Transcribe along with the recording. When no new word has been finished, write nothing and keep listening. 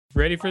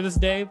Ready for this,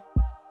 Dave?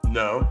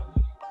 No.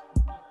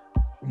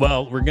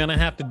 Well, we're going to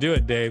have to do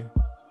it, Dave.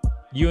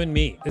 You and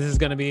me. This is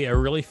going to be a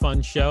really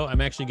fun show. I'm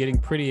actually getting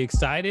pretty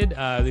excited.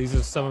 These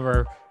are some of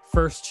our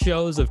first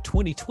shows of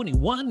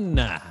 2021.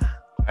 How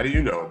do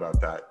you know about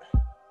that?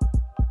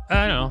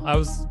 I don't know.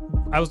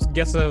 I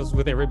was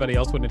with everybody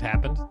else when it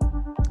happened.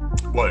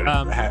 What?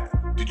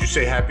 Did you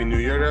say Happy New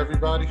Year to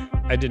everybody?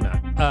 I did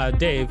not.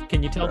 Dave,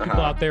 can you tell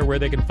people out there where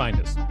they can find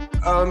us?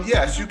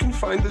 Yes, you can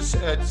find us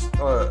at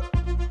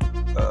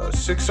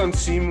Six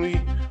Unseemly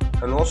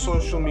on all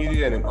social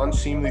media and at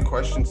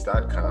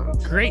unseemlyquestions.com.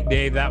 Great,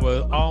 Dave. That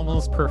was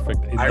almost perfect.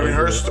 I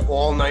rehearsed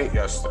all night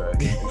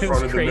yesterday in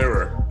front of the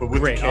mirror, but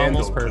with the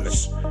candle. Almost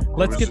perfect.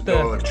 Let's get the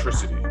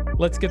electricity.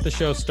 Let's get the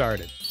show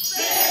started.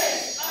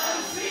 Six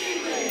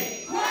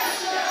Unseemly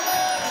Questions!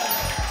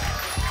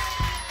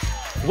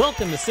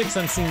 Welcome to Six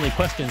Unseemly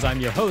Questions.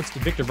 I'm your host,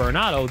 Victor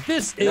Varnado.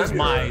 This is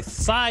my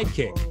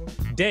sidekick,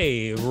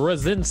 Dave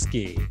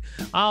Rosinsky.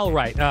 All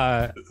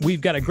right,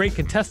 we've got a great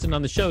contestant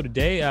on the show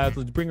today.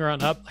 Let's bring her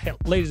on up. Hey,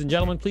 ladies and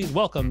gentlemen, please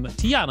welcome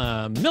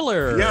Tiana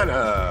Miller.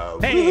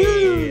 Tiana!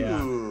 Hey!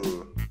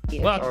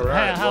 All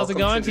right, how's it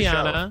going,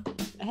 Tiana?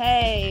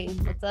 Hey,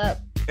 what's up?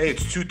 Hey,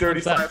 it's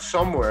 2:35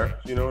 somewhere.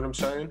 You know what I'm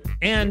saying?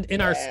 And in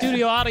our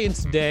studio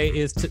audience today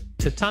is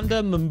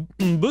Tatanda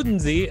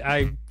Mbunzi.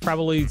 I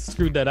probably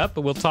screwed that up,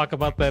 but we'll talk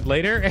about that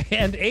later.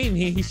 And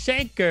Amy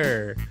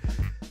Shanker.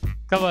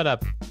 Come on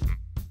up.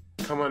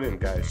 Come on in,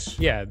 guys.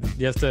 Yeah,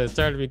 just to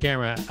start with your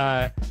camera.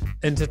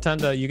 And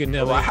Tatanda, you can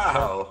know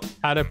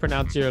how to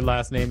pronounce your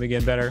last name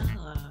again better.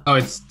 Oh,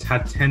 it's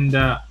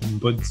Tatenda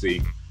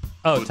Mbunzi.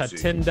 Oh,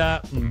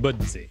 Tatenda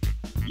Mbunzi.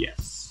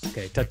 Yes.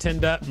 Okay,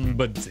 Tatenda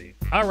Mbunzi.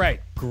 All right,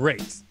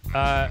 great.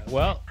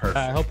 Well,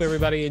 I hope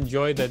everybody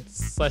enjoyed that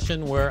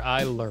session where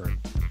I learned.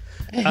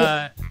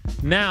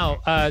 Now,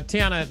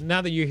 Tiana,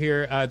 now that you're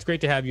here, it's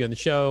great to have you on the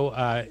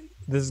show.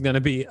 This is going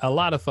to be a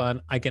lot of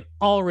fun. I can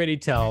already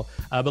tell,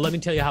 but let me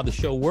tell you how the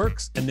show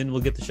works, and then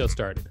we'll get the show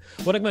started.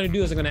 What I'm going to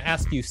do is I'm going to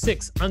ask you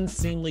 6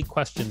 unseemly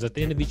questions. At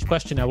the end of each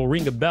question, I will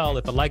ring a bell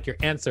if I like your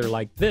answer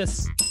like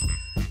this.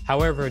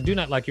 However, if I do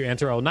not like your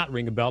answer, I will not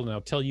ring a bell, and I'll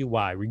tell you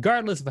why.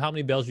 Regardless of how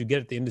many bells you get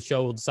at the end of the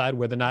show, we'll decide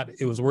whether or not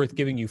it was worth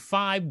giving you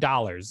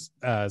 $5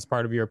 as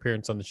part of your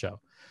appearance on the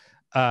show.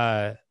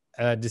 A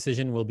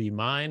decision will be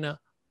mine,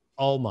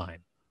 all mine.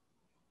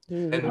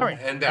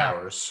 And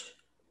ours.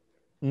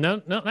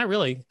 No, not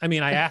really. I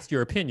mean, I asked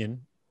your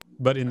opinion,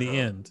 but in the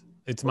end,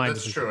 it's my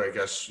decision. That's true, I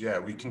guess. Yeah,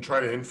 we can try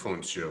to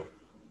influence you.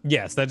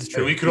 Yes, that is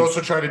true. And we could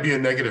also try to be a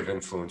negative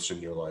influence in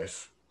your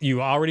life. You've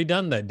already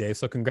done that, Dave,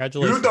 so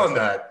congratulations. You've done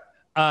that.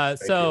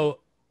 So,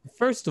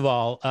 first of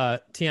all,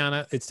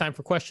 Tiana, it's time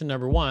for question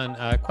number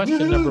 1.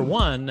 Question number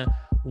 1,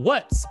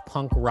 what's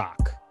punk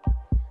rock?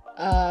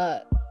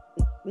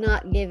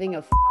 Not giving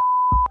a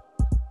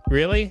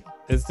Really?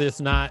 Is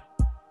this not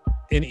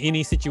in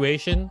any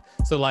situation?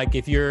 So, like,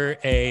 if you're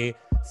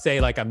say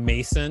a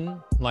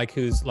mason, like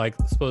who's like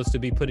supposed to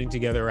be putting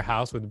together a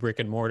house with brick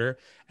and mortar,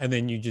 and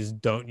then you just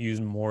don't use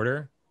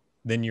mortar,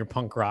 then you're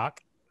punk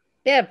rock?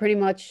 Yeah, pretty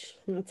much.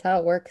 That's how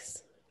it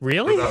works.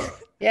 Really?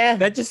 Yeah.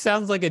 That just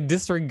sounds like a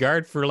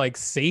disregard for like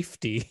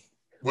safety.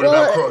 What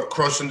about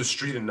crossing the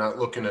street and not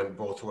looking at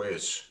both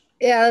ways?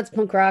 Yeah, that's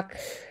punk rock.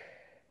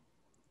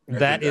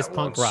 That is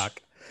punk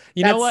rock.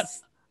 You know what?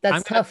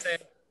 That's tough.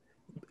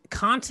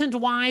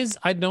 Content-wise,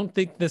 I don't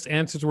think this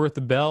answer's worth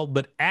a bell,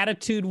 but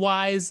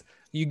attitude-wise,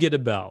 you get a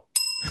bell.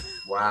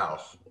 Wow.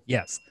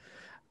 Yes.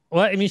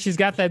 Well, I mean, she's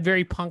got that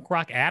very punk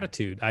rock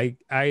attitude.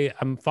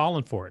 I'm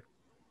falling for it.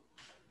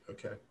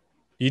 Okay.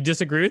 You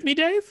disagree with me,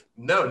 Dave?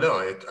 No,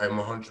 I'm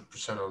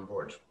 100% on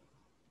board.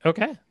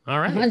 Okay. All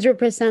right.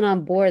 100%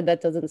 on board. That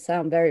doesn't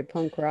sound very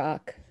punk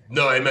rock.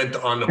 No, I meant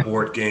on the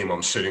board game.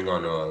 I'm sitting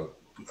on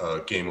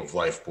a Game of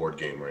Life board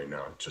game right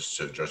now, just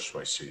to adjust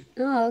my seat.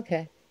 Oh,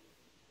 okay.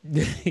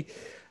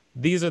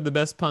 These are the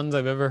best puns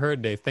I've ever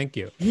heard, Dave. Thank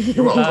you.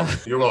 You're welcome.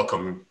 You're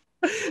welcome.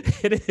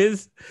 It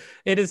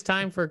is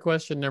time for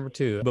question number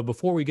 2. But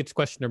before we get to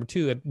question number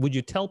 2, would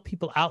you tell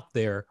people out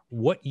there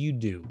what you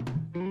do?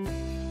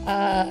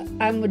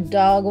 I'm a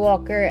dog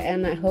walker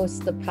and I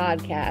host a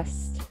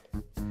podcast.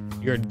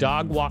 You're a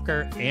dog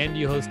walker and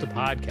you host a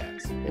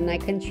podcast. And I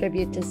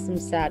contribute to some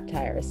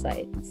satire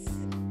sites.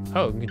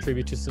 Oh,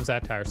 contribute to some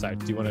satire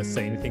sites. Do you want to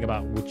say anything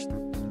about which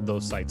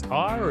those sites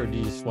are, or do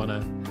you just want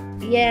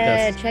to?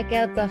 Yeah, check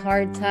out the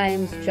Hard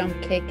Times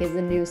Jump Kick is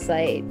a new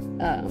site.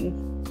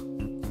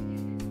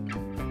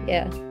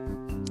 Yeah.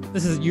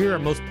 You're our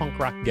most punk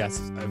rock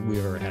guest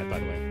we've ever had, by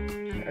the way.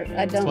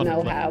 I don't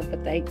know how,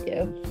 but thank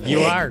you.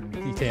 You are,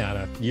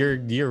 Tiana.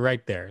 You're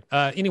right there.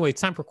 Anyway,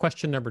 it's time for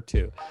question number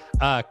 2.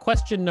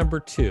 Question number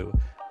 2.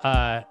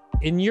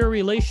 In your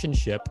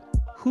relationship,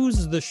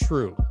 who's the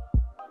shrew?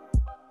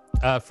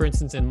 For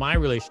instance, in my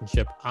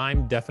relationship,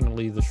 I'm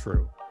definitely the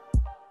shrew.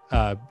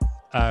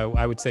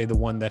 I would say the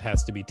one that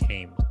has to be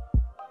tamed.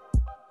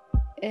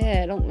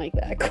 Yeah, I don't like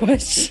that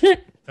question.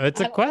 It's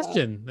a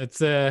question.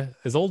 It's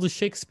as old as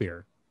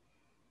Shakespeare.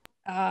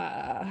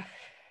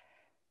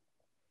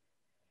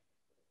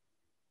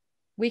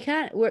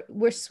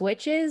 We're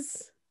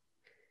switches.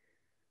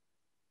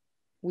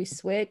 We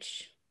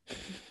switch.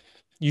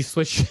 You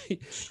switch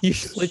you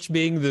switch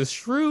being the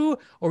shrew,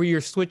 or you're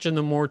switching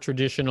the more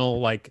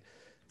traditional like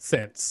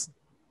sense?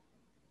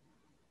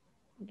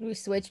 We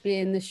switch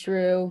being the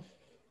shrew.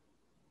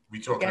 We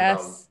talking about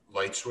Yes.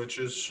 light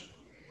switches?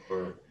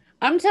 Or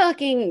I'm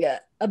talking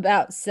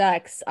about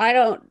sex.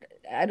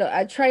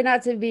 I try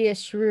not to be a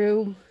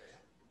shrew.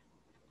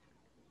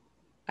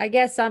 I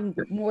guess I'm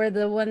more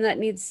the one that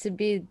needs to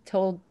be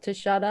told to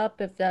shut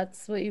up, if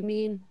that's what you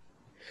mean.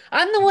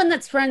 I'm the one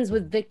that's friends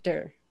with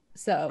Victor.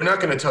 So, we're not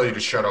going to tell you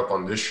to shut up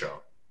on this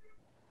show.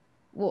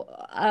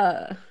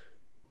 well,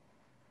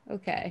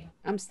 okay.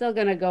 I'm still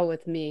gonna go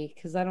with me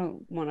because I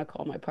don't want to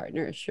call my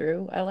partner a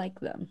shrew. I like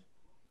them.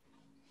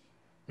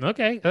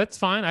 Okay, that's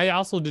fine. I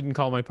also didn't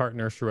call my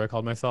partner a shrew. I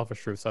called myself a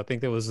shrew. So I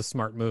think that was a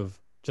smart move,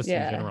 just in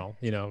Yeah. general,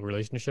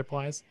 relationship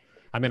wise.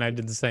 I mean, I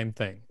did the same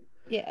thing.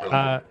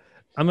 Yeah.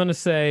 I'm going to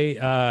say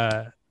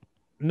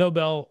no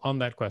bell on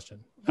that question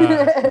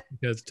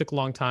because it took a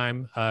long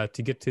time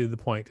to get to the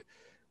point,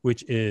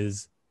 which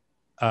is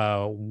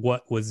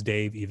what was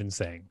Dave even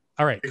saying?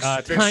 All right.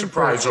 Big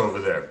surprise over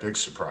there. Big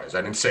surprise.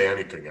 I didn't say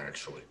anything,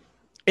 actually.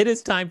 It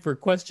is time for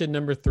question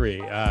number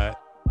 3.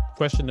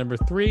 Question number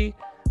 3.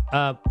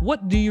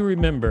 What do you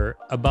remember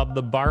about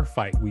the bar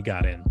fight we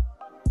got in?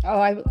 Oh,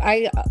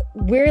 I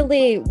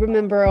weirdly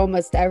remember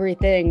almost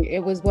everything. It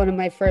was one of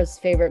my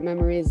first favorite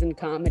memories in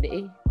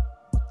comedy.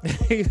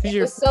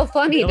 It was so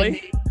funny to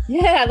me.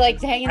 Yeah,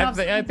 like hanging off.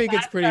 I think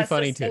it's pretty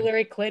funny too.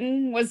 Hillary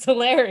Clinton was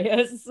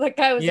hilarious. Like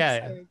I was.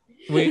 Yeah,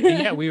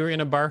 we were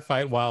in a bar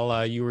fight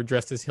while you were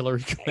dressed as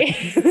Hillary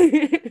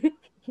Clinton.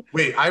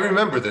 Wait, I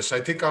remember this.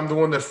 I think I'm the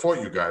one that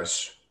fought you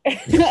guys.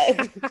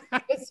 It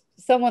was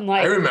someone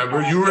like. I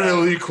remember you were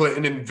Hillary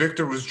Clinton and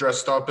Victor was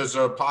dressed up as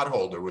a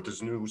potholder with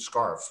his new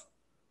scarf.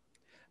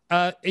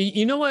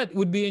 You know what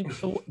would be?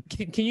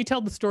 Can you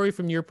tell the story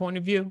from your point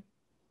of view?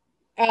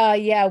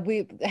 Yeah,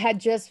 we had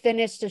just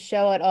finished a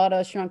show at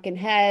Auto Shrunken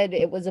Head.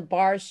 It was a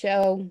bar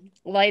show,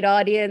 light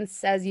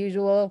audience as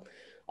usual.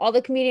 All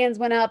the comedians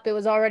went up. It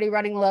was already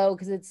running low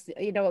because it's,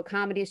 a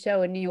comedy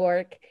show in New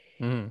York.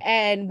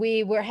 And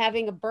we were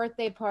having a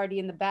birthday party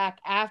in the back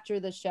after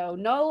the show.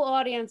 No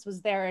audience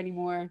was there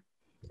anymore.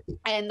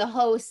 And the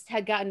host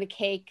had gotten a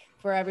cake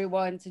for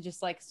everyone to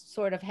just like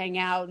sort of hang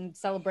out and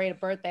celebrate a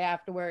birthday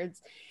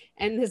afterwards.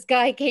 And this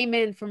guy came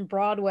in from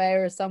Broadway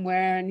or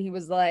somewhere and he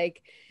was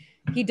like,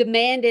 he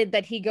demanded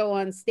that he go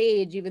on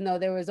stage, even though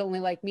there was only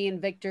like me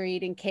and Victor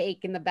eating cake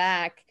in the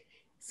back.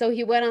 So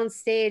he went on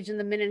stage, and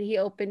the minute he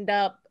opened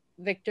up,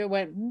 Victor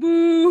went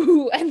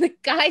boo, and the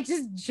guy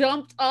just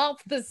jumped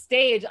off the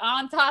stage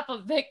on top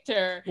of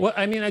Victor. Well,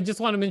 I mean, I just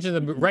want to mention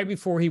that right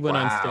before he went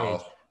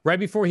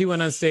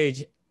on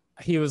stage,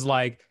 he was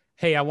like,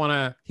 "Hey, I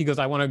want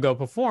to go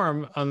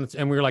perform," and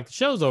we were like, "The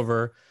show's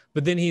over."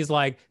 But then he's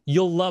like,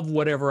 "You'll love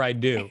whatever I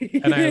do,"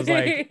 and I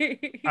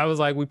was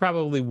like, "We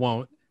probably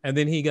won't." And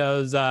then he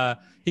goes, "I'll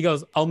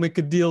make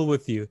a deal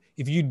with you.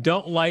 If you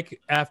don't like,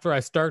 after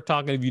I start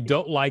talking, if you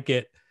don't like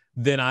it,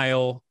 then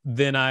I'll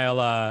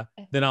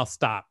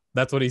stop."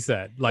 That's what he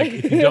said. Like,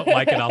 if you don't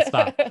like it, I'll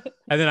stop.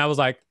 And then I was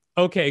like,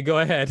 "Okay, go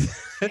ahead."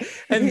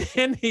 And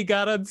then he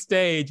got on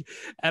stage,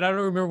 and I don't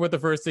remember what the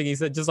first thing he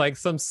said, just like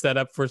some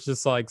setup for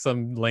just like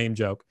some lame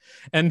joke.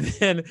 And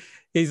then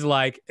he's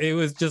like, it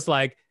was just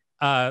like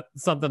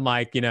something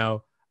like,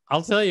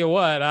 "I'll tell you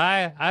what,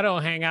 I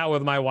don't hang out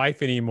with my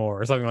wife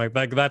anymore," or something like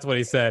that. That's what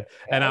he said.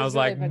 And I was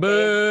really like,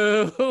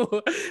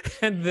 "Boo."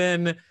 And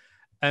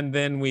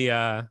then we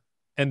all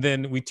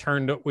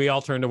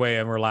turned away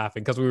and we're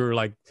laughing because we were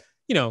like,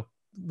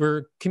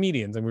 we're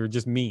comedians and we were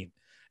just mean.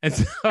 And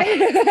so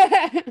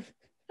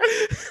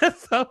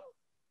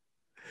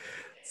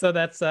so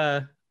that's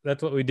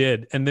what we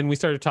did. And then we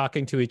started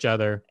talking to each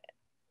other,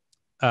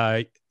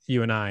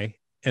 you and I,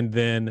 and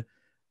then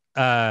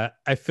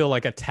I feel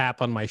like a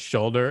tap on my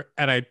shoulder,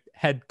 and I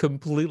had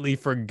completely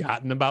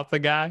forgotten about the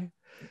guy.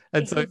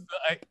 And so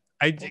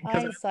I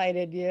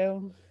blindsided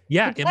you.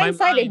 Yeah, he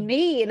blindsided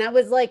me, and I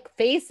was like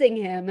facing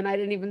him, and I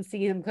didn't even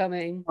see him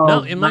coming.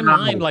 No, in my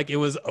mind, like it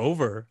was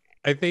over.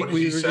 I think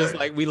we were just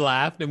like, we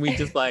laughed, and we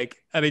just like,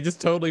 and I just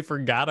totally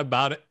forgot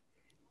about it.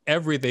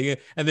 Everything.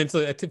 And then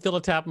so I feel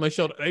a tap on my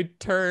shoulder. I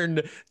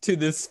turned to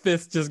this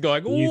fist just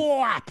going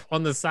whap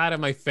on the side of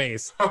my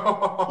face.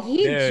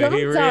 He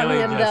jumped on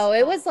him though.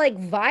 It was like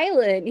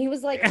violent. He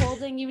was like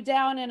holding you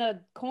down in a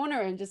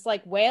corner and just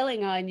like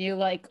wailing on you.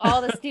 Like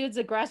all this dude's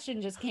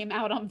aggression just came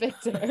out on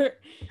Victor.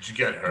 Did you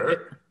get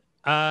hurt?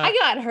 I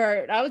got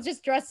hurt. I was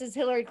just dressed as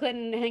Hillary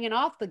Clinton hanging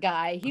off the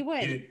guy. He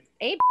went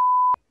ape.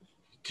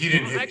 He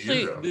didn't hit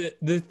actually, you,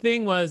 the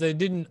thing was I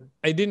didn't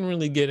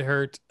really get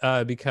hurt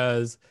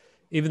because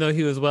even though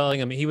he was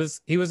welling, I mean, he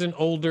was an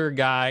older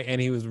guy and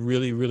he was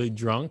really, really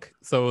drunk.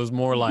 So it was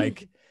more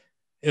like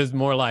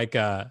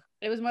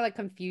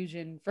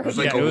confusion for him.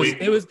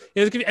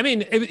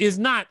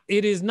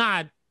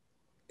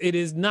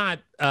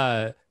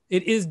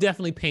 It is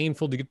definitely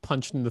painful to get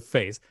punched in the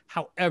face.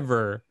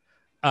 However,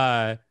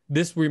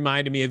 this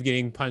reminded me of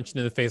getting punched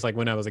in the face like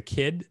when I was a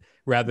kid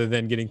rather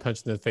than getting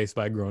punched in the face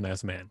by a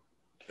grown-ass man.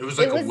 It was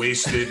like a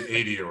wasted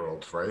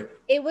 80-year-old, right?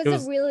 It was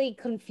a really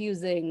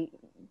confusing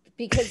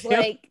because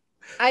like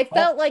I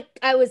felt like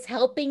I was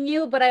helping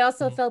you, but I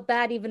also felt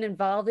bad even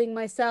involving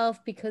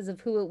myself because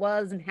of who it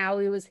was and how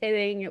he was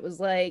hitting. It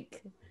was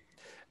like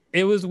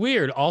it was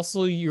weird.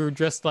 Also, you were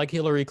dressed like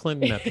Hillary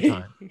Clinton at the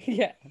time.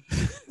 Yeah.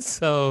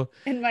 So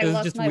and I it was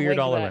lost just my weird wig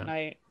all that around.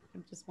 night.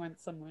 It just went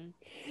somewhere.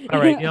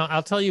 All right,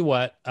 I'll tell you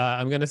what.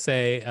 I'm gonna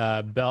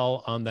say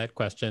Bell on that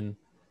question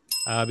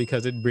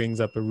because it brings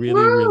up a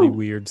really, really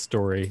weird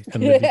story,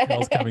 and the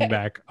details coming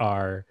back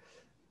are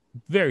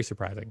very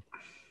surprising.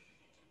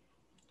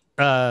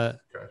 So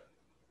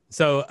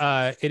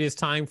it is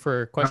time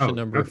for question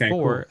number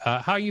 4. Cool.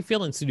 How are you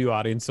feeling, studio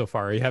audience, so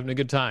far? Are you having a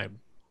good time?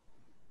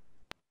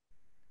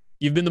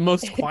 You've been the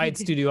most quiet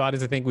studio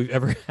audience I think we've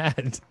ever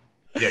had.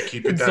 Yeah,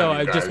 keep it down. So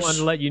I just wanted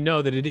to let you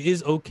know that it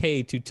is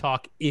okay to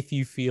talk if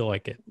you feel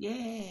like it.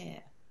 Yeah.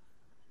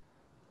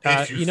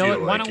 You know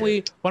what? Why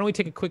don't we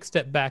take a quick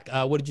step back?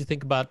 What did you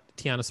think about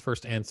Tiana's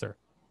first answer?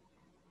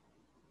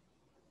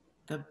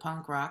 The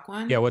punk rock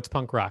one? Yeah, what's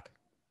punk rock?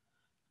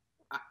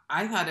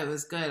 I thought it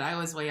was good. I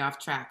was way off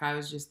track. I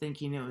was just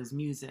thinking it was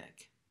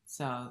music.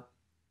 So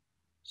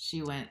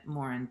she went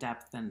more in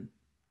depth than.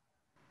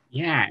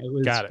 Yeah, it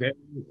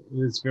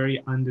was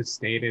very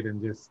understated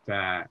and just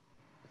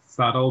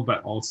subtle,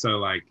 but also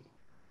like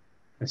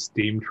a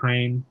steam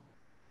train.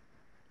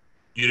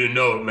 You didn't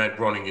know it meant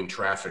running in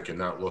traffic and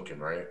not looking,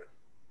 right?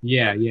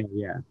 Yeah.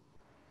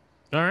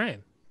 All right.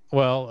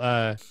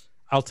 Well,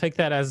 I'll take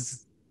that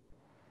as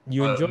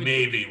you enjoyed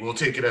maybe. We'll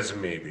take it as a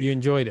maybe. You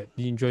enjoyed it.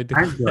 You enjoyed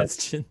the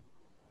question.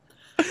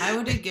 I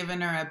would have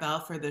given her a bell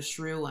for the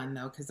shrew one,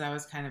 though, because that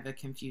was kind of a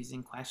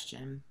confusing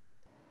question.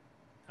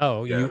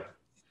 Oh, yeah.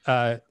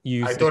 I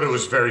thought it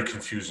was very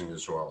confusing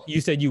as well.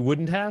 You said you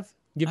wouldn't have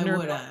given her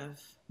a bell?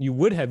 You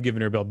would have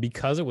given her a bell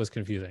because it was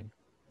confusing.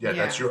 Yeah,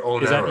 that's your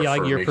own error. Is that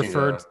like your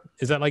preferred?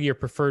 Is that like your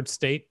preferred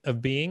state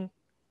of being?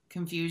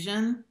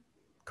 Confusion.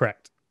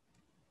 Correct.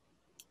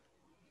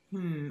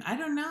 I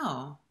don't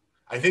know.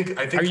 I think.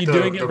 Are you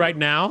doing it right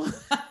now?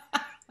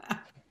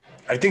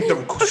 I think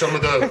some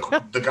of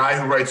the guy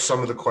who writes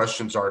some of the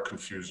questions are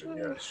confusing.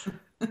 Yes.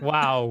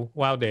 Wow,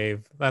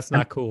 Dave, that's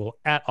not cool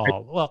at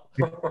all. Well,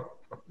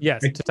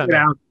 yes.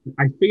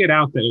 I figured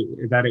out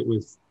that it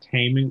was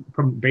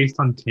based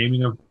on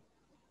Taming of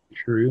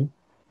Shrew.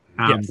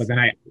 Yes. But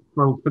then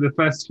for the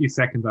first few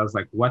seconds, I was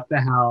like, "What the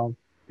hell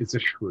is a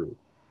shrew?"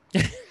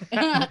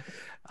 Well,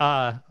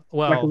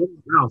 like a little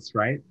mouse,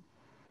 right?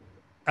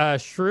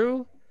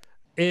 Shrew.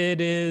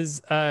 It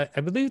is. I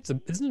believe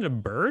isn't it a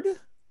bird?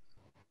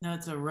 No,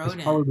 it's a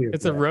rodent.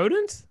 It's a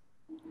rodent.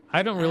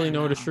 I don't really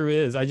know what a shrew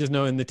is. I just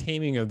know in the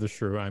Taming of the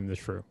Shrew, I'm the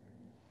shrew.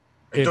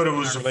 I thought it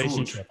was a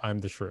relationship. Food. I'm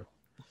the shrew.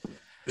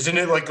 Isn't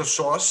it like a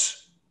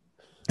sauce?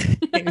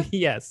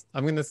 Yes,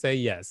 I'm going to say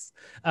yes.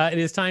 It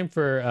is time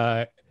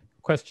for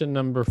question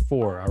number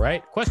 4. All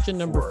right. Question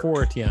number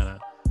 4, Tiana.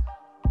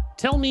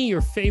 Tell me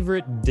your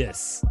favorite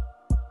diss.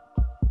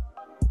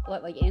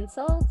 What, like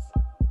insults?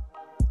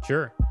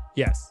 Sure.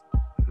 Yes.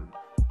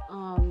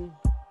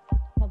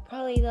 Well,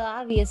 probably the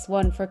obvious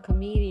one for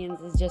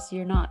comedians is just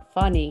you're not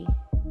funny.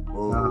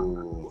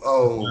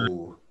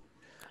 Oh.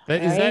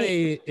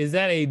 Is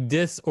that a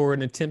diss or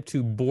an attempt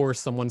to bore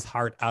someone's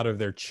heart out of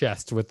their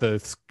chest with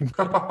the?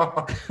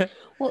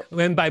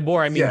 And by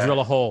bore I mean drill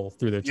a hole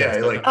through their chest.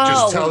 Yeah, like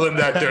just tell them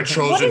that their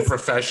chosen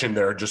profession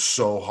they're just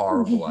so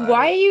horrible at.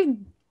 Why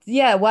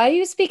are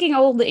you speaking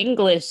old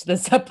English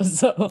this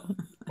episode?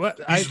 What?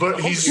 He's from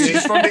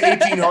the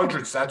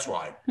 1800s. That's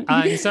why.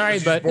 I'm sorry,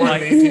 but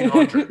born in the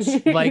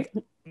 1800s. Like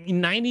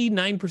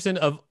 99%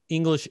 of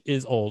English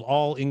is old.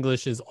 All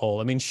English is old.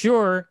 I mean,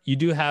 sure, you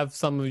do have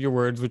some of your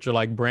words which are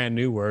like brand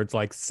new words,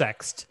 like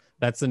sext.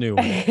 That's a new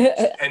one.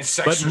 And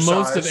sexercise. But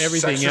most of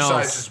everything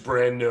else is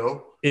brand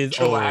new. Is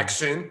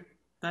chillaxing.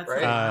 That's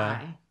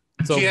right.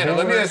 So Tiana,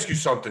 let me ask you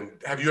something.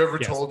 Have you ever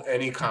told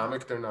any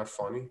comic they're not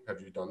funny?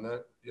 Have you done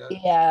that yet?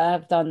 Yeah,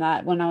 I've done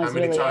that when I was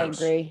really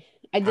angry.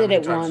 I did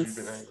it once. Have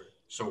you been angry?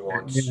 So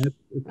once.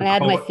 I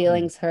had my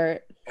feelings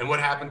hurt. And what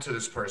happened to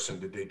this person?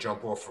 Did they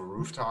jump off a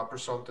rooftop or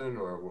something,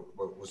 or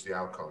what was the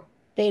outcome?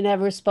 They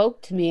never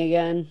spoke to me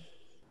again.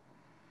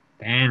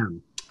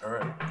 Damn. All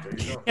right, there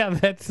you go. Yeah,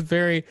 that's a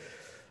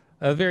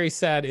very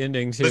sad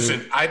ending too.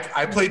 Listen,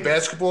 I play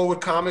basketball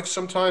with comics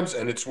sometimes,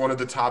 and it's one of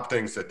the top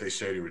things that they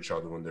say to each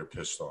other when they're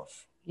pissed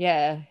off.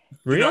 Yeah.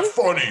 Really? You're not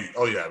funny.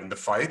 Oh yeah, in the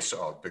fights,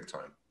 big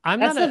time. I'm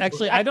not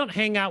actually. I don't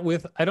hang out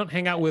with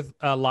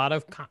a lot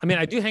of. I mean,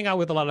 I do hang out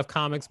with a lot of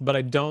comics, but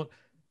I don't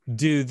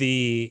do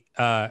the.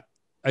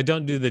 I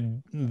don't do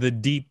the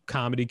deep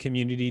comedy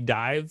community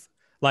dive.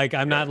 Like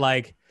I'm not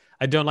like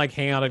I don't like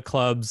hang out at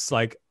clubs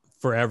like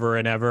forever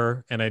and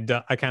ever, and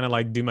I kind of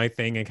like do my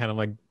thing and kind of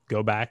like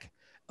go back.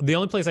 The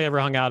only place I ever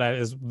hung out at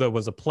was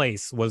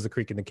the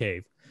Creek in the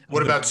Cave.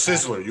 What about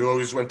Sizzler? You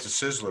always went to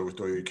Sizzler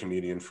with all your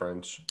comedian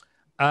friends.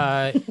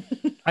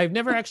 I've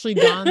never actually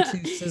gone to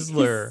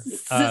Sizzler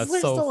so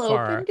still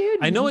far. Open, dude?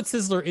 I know what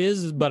Sizzler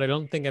is, but I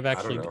don't think I've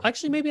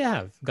actually maybe I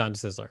have gone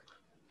to Sizzler.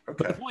 Okay.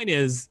 But the point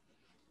is,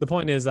 The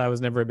point is, I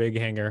was never a big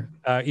hanger.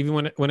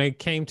 Even when I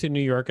came to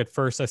New York, at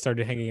first I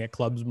started hanging at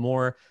clubs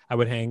more. I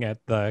would hang at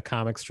the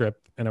comic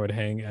strip, and I would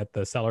hang at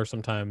the Cellar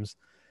sometimes.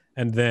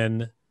 And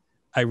then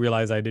I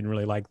realized I didn't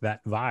really like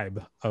that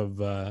vibe of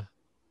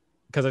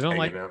because I don't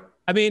like.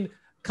 I mean,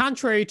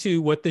 contrary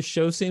to what this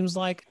show seems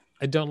like,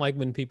 I don't like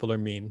when people are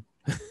mean.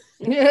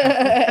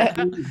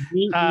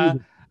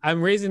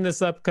 I'm raising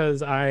this up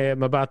because I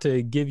am about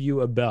to give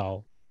you a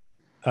bell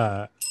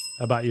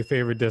about your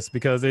favorite disc,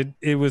 because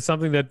it was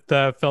something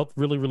that felt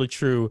really, really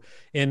true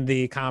in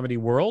the comedy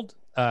world.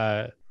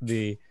 That's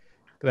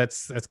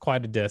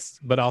quite a disc,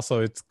 but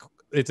also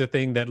it's a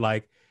thing that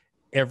like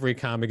every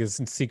comic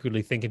is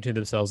secretly thinking to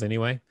themselves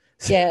anyway.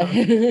 So, yeah.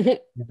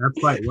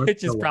 That's why it works.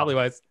 Which is so probably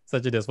well. why it's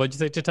such a disc. What'd you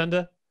say,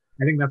 Chitunda?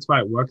 I think that's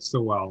why it works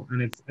so well.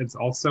 And it's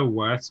also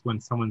worse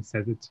when someone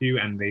says it to you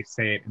and they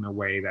say it in a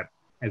way that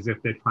as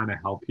if they're trying to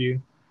help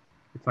you.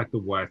 It's like the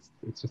worst.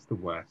 It's just the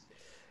worst.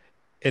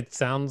 It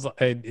sounds,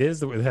 it is.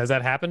 Has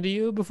that happened to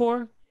you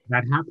before?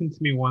 That happened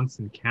to me once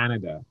in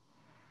Canada.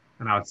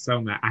 And I was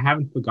so mad. I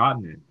haven't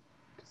forgotten it.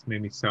 It just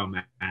made me so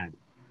mad.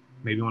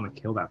 Maybe I want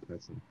to kill that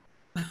person.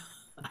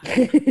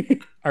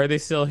 Are they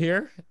still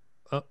here?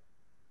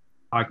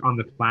 Like on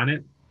the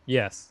planet?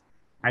 Yes.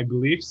 I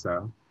believe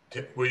so.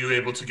 Were you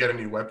able to get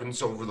any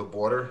weapons over the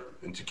border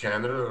into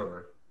Canada?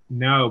 Or?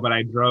 No, but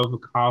I drove a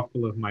car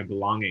full of my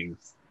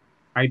belongings.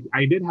 I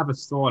did have a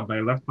sword, but I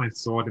left my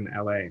sword in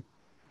LA.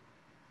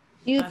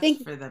 You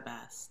think for the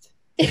best?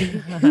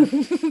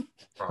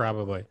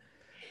 Probably.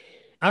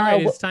 All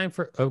right, it's time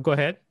for. Oh, go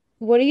ahead.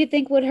 What do you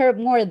think would hurt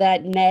more,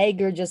 that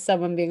nag or just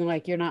someone being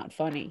like, "You're not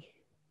funny"?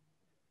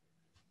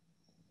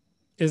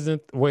 Isn't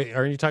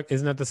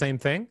that the same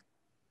thing?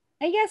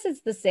 I guess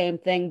it's the same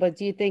thing, but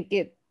do you think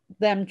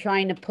them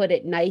trying to put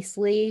it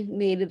nicely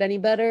made it any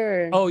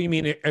better? Or? Oh, you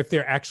mean if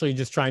they're actually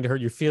just trying to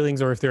hurt your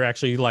feelings, or if they're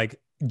actually like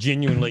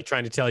genuinely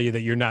trying to tell you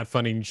that you're not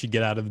funny and you should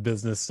get out of the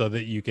business so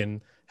that you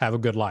can have a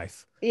good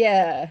life?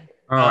 Yeah.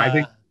 Oh, I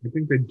think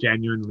they're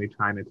genuinely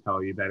trying to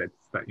tell you that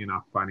you're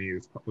not funny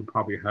would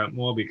probably hurt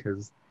more,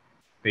 because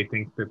they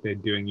think that they're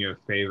doing you a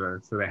favor,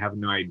 so they have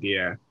no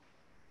idea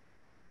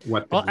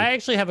what. Well, I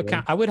actually have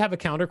I would have a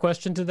counter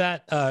question to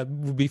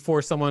that.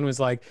 Before someone was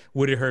like,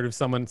 "Would it hurt if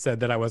someone said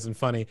that I wasn't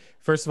funny?"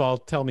 First of all,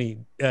 tell me,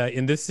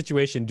 in this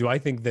situation, do I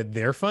think that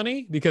they're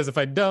funny? Because if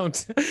I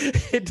don't,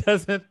 it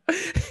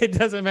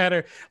doesn't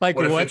matter. Like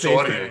what they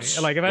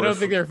say. Like if I don't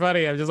think they're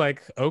funny, I'm just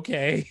like,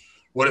 okay.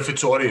 What if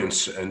it's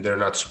audience and they're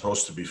not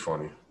supposed to be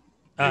funny? You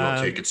don't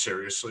take it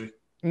seriously?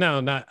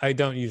 No, I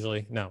don't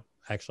usually. No,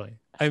 actually.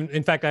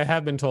 In fact, I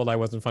have been told I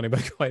wasn't funny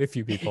by quite a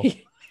few people.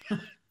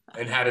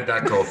 And how did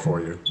that go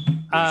for you? Were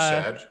you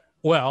sad?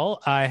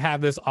 Well, I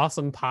have this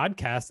awesome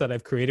podcast that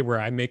I've created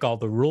where I make all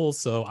the rules,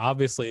 so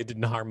obviously it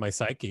didn't harm my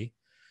psyche.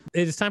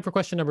 It is time for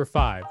question number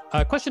 5.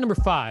 Question number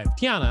 5,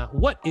 Tiana,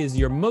 what is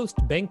your most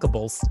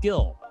bankable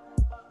skill?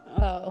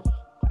 Oh,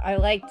 I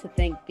like to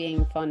think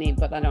being funny,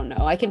 but I don't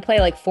know. I can play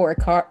like four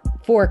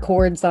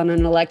chords on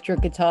an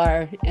electric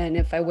guitar, and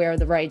if I wear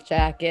the right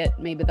jacket,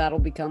 maybe that'll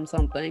become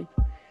something.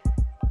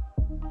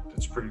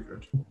 That's pretty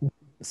good.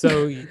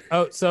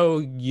 So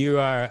you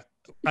are.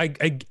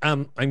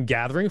 I'm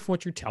gathering from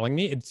what you're telling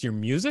me, it's your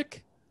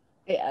music.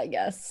 Yeah, I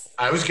guess.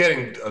 I was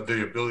getting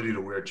the ability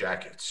to wear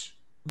jackets.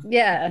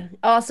 Yeah.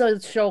 Also,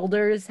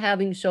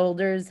 having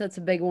shoulders. That's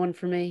a big one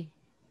for me.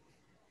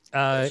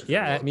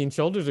 Yeah. I mean,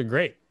 shoulders are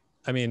great.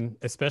 I mean,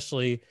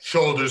 especially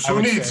shoulders.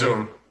 Who needs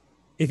them?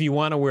 If you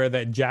want to wear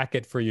that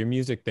jacket for your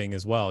music thing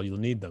as well, you'll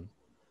need them.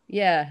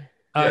 Yeah.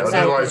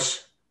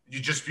 Otherwise, you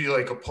just be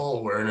like a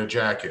pole wearing a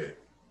jacket.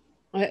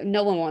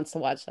 No one wants to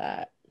watch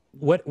that.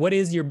 What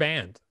is your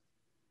band?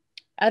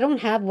 I don't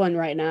have one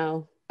right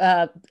now.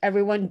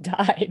 Everyone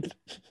died.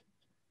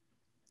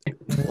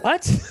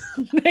 What?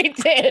 They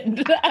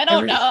did. I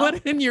don't know.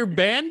 Everyone in your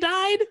band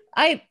died?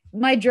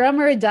 My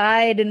drummer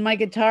died and my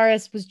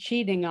guitarist was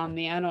cheating on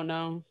me. I don't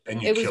know.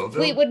 And you killed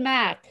him? Fleetwood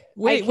Mac.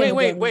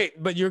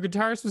 Wait. But your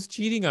guitarist was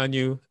cheating on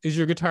you. Is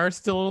your guitarist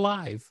still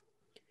alive?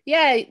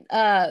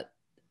 Yeah.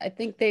 I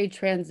think they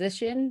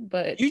transitioned,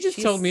 but you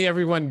just told me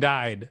everyone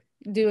died.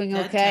 Doing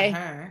Dead okay. to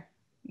her.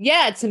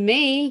 Yeah, to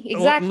me.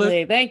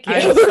 Exactly. Thank you.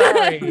 I'm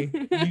sorry.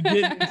 You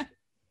didn't.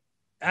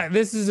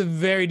 This is a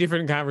very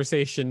different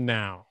conversation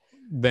now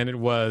than it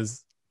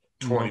was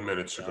 20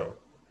 minutes ago.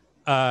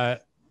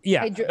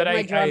 Yeah.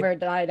 My drummer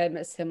died. I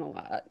miss him a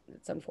lot.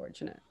 It's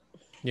unfortunate.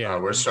 Yeah,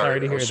 we're sorry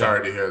to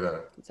hear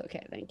that. It's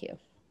okay. Thank you.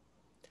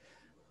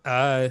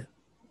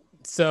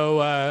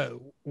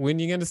 So when are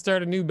you going to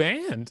start a new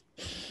band?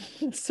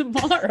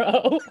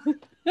 Tomorrow.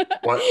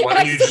 Why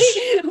don't you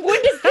just...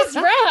 When does this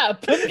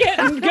wrap? I'm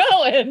getting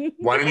going.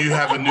 Why don't you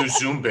have a new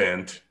Zoom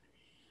band?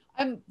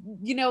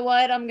 You know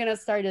what? I'm gonna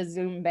start a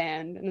Zoom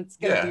band, and it's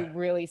gonna be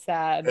really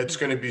sad. It's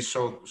gonna be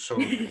so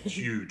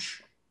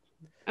huge.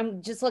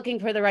 I'm just looking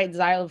for the right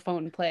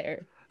xylophone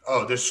player.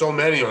 Oh, there's so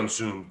many on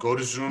Zoom. Go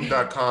to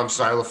zoom.com,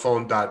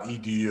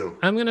 xylophone.edu.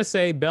 I'm gonna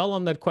say bell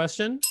on that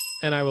question,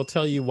 and I will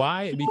tell you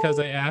why. Because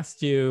I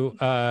asked you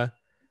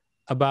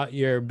about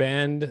your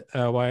band.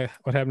 What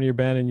happened to your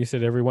band? And you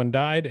said everyone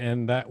died,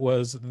 and that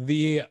was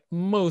the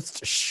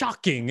most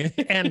shocking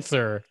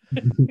answer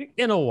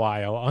in a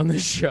while on the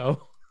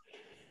show.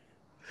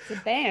 It's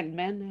a band,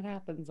 man. That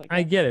happens.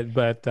 I get it,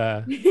 but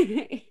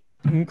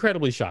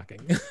incredibly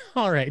shocking.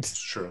 All right. It's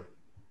true.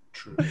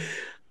 True.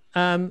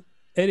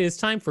 It is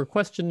time for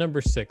question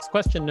number 6.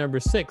 Question number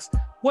 6.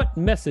 What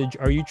message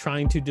are you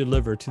trying to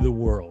deliver to the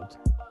world?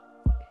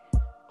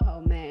 Oh,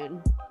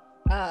 man.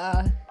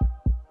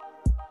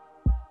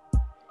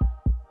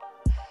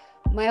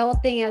 My whole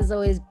thing has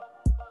always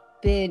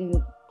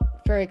been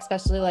for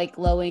especially like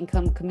low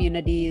income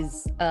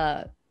communities,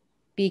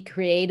 be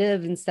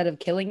creative instead of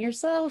killing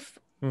yourself.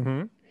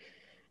 Mm-hmm.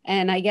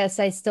 And I guess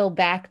I still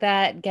back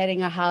that.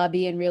 Getting a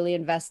hobby and really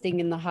investing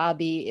in the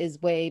hobby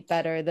is way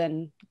better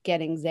than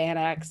getting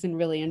Xanax and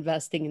really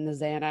investing in the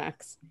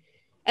Xanax.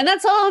 And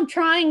that's all I'm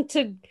trying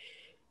to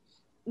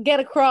get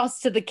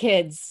across to the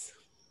kids.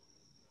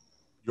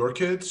 Your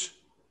kids?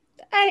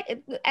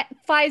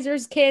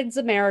 Pfizer's kids,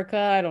 America,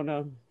 I don't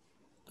know.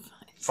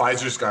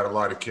 Pfizer's got a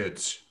lot of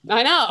kids.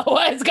 I know.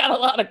 It's got a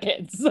lot of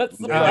kids. That's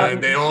the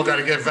And they all got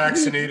to get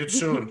vaccinated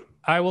soon.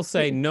 I will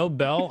say no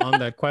bell on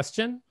that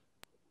question.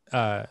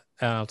 And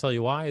I'll tell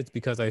you why. It's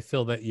because I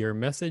feel that your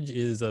message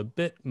is a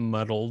bit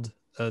muddled.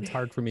 It's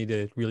hard for me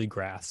to really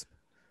grasp.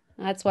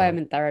 That's why I'm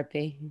in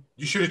therapy.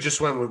 You should have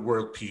just went with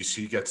world peace.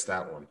 He gets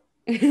that one.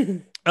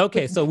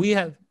 Okay, so we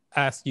have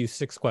asked you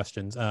 6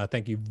 questions.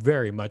 Thank you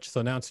very much.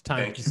 So now it's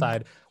time to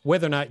decide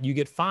whether or not you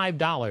get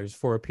 $5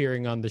 for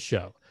appearing on the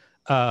show.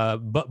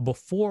 But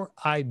before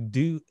I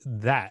do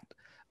that,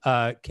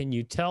 can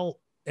you tell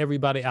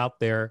everybody out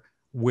there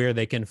where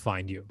they can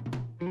find you?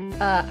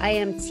 I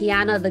am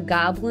Tiana the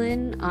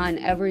Goblin on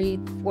every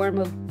form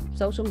of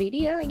social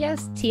media, I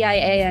guess,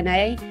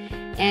 TIANA.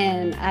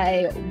 And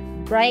I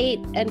write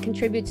and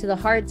contribute to the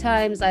Hard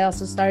Times. I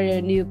also started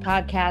a new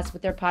podcast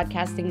with their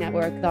podcasting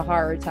network, The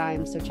Horror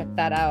Times. So check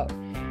that out.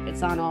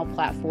 It's on all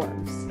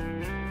platforms.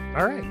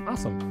 All right,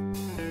 awesome.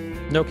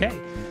 Okay,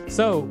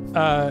 so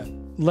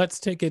let's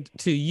take it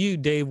to you,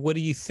 Dave. What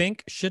do you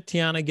think? Should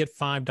Tiana get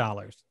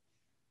 $5?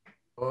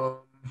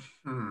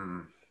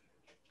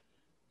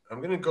 I'm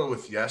going to go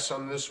with yes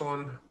on this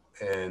one,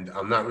 and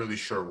I'm not really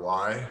sure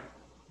why.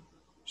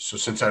 So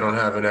since I don't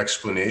have an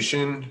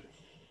explanation,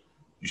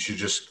 you should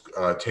just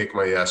take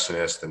my yes and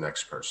ask the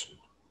next person.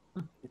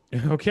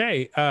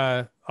 Okay.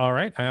 All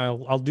right.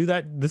 I'll do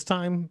that this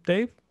time,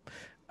 Dave.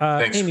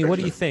 Thanks, Amy, what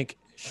do Krishna. you think?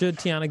 Should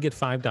Tiana get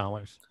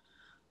 $5?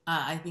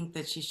 I think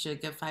that she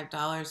should get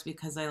 $5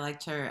 because I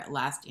liked her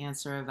last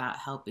answer about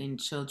helping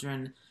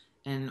children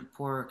in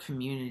poor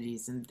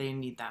communities, and they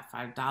need that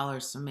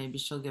 $5. So maybe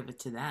she'll give it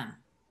to them.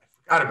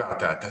 Forgot about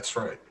that. That's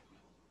right.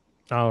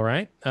 All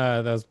right.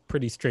 That was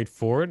pretty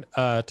straightforward.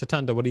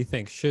 Tatunda, what do you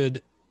think?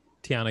 Should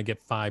Tiana get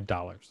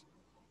 $5?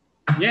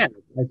 Yeah,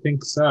 I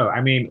think so.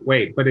 I mean,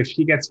 wait, but if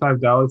she gets $5,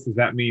 does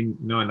that mean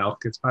no one else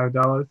gets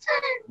 $5?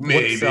 Maybe.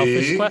 What a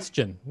selfish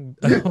question.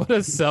 What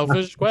a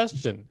selfish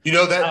question. You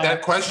know,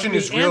 that question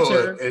is real.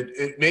 answer-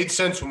 It made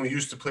sense when we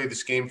used to play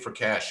this game for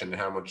cash and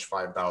how much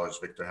 $5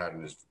 Victor had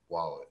in his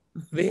wallet.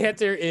 The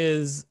answer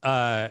is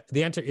no,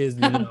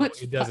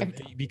 it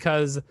doesn't,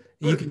 because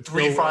you can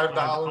Three still- $5.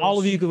 all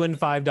of you can win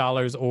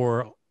 $5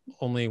 or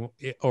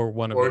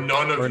one of Or you,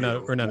 none of or you. no,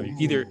 or none of you.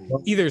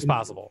 Either is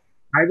possible.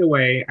 Either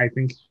way, I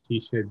think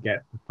she should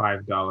get the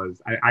 $5.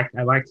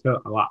 I liked her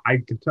a lot. I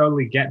could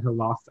totally get her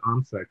last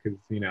answer because,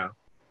 you know,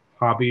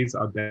 hobbies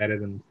are better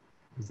than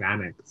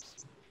Xanax.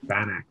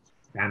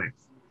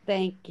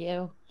 Thank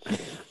you.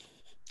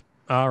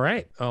 All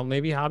right. Well,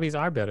 maybe hobbies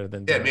are better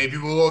than Yeah, that. maybe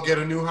we'll all get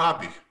a new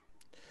hobby.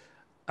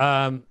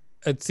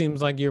 It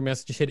seems like your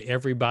message hit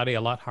everybody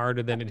a lot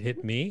harder than it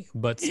hit me,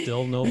 but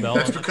still no bell.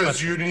 That's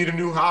because you need a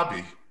new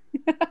hobby.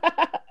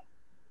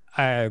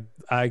 I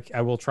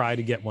will try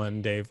to get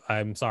one, Dave.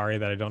 I'm sorry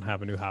that I don't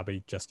have a new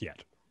hobby just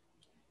yet.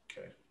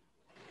 Okay.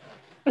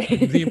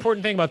 The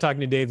important thing about talking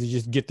to Dave is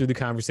just get through the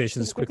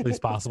conversation as quickly as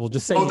possible.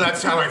 Just say. Oh,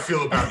 that's how I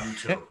feel about you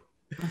too.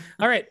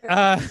 All right,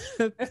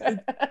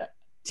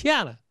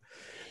 Tiana.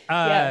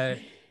 Yeah.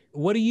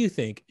 What do you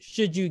think?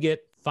 Should you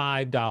get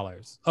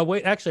 $5? Oh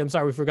wait, actually, I'm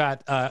sorry, we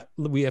forgot.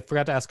 We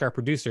forgot to ask our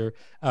producer,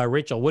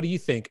 Rachel. What do you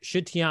think?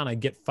 Should Tiana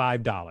get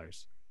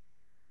 $5?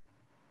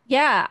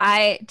 Yeah,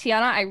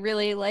 Tiana, I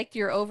really liked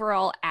your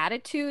overall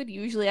attitude.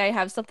 Usually I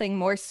have something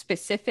more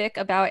specific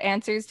about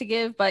answers to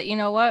give, but you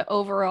know what?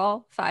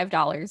 Overall,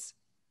 $5.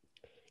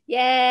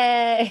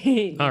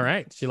 Yay. All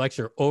right. She likes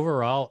your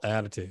overall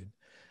attitude.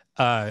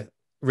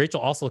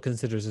 Rachel also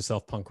considers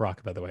herself punk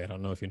rock, by the way. I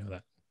don't know if you know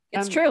that.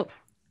 It's true.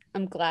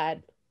 I'm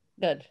glad.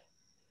 Good.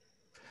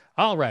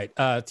 All right.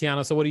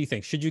 Tiana, so what do you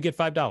think? Should you get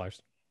 $5?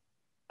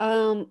 I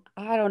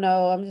don't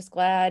know. I'm just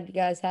glad you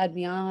guys had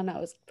me on. I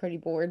was pretty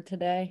bored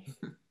today.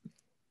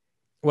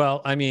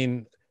 Well, I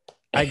mean,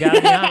 I gotta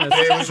be honest.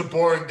 It was a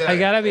boring day. I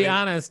gotta be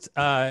honest.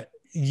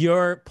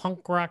 Your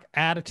punk rock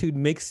attitude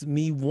makes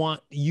me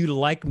want you to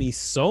like me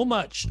so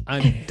much.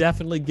 I'm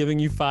definitely giving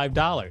you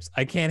 $5.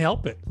 I can't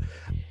help it.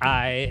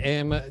 I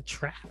am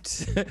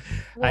trapped.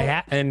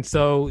 And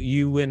so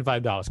you win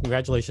 $5.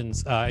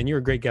 Congratulations. And you're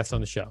a great guest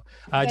on the show.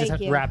 I just have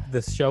to wrap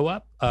this show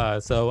up.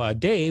 So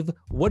Dave,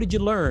 what did you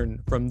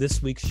learn from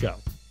this week's show?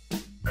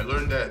 I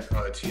learned that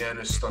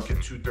Tiana's stuck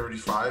at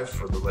 235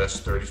 for the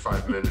last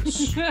 35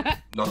 minutes.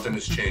 Nothing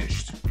has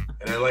changed.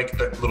 And I like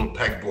that little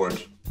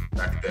pegboard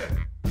back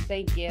there.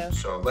 Thank you.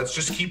 So let's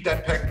just keep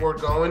that pegboard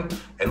going,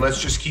 and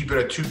let's just keep it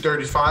at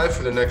 235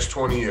 for the next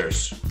 20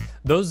 years.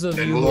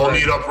 And we'll all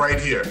meet up right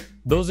here.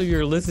 Those of you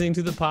who are listening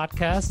to the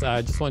podcast,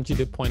 I just want you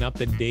to point out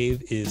that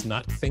Dave is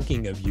not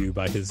thinking of you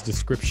by his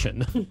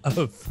description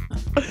of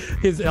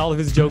all of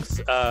his jokes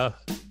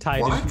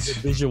tied into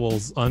the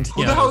visuals on Tiana's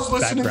Who the hell's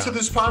listening to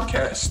this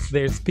podcast?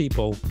 There's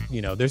people,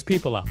 there's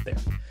people out there.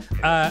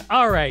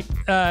 All right.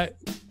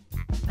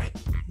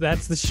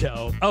 That's the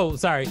show. Oh,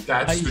 sorry.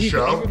 That's the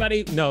show?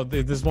 Everybody, no,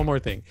 there's one more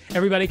thing.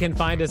 Everybody can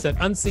find us at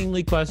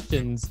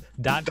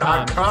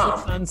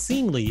unseemlyquestions.com.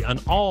 Unseemly on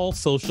all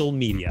social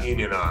media.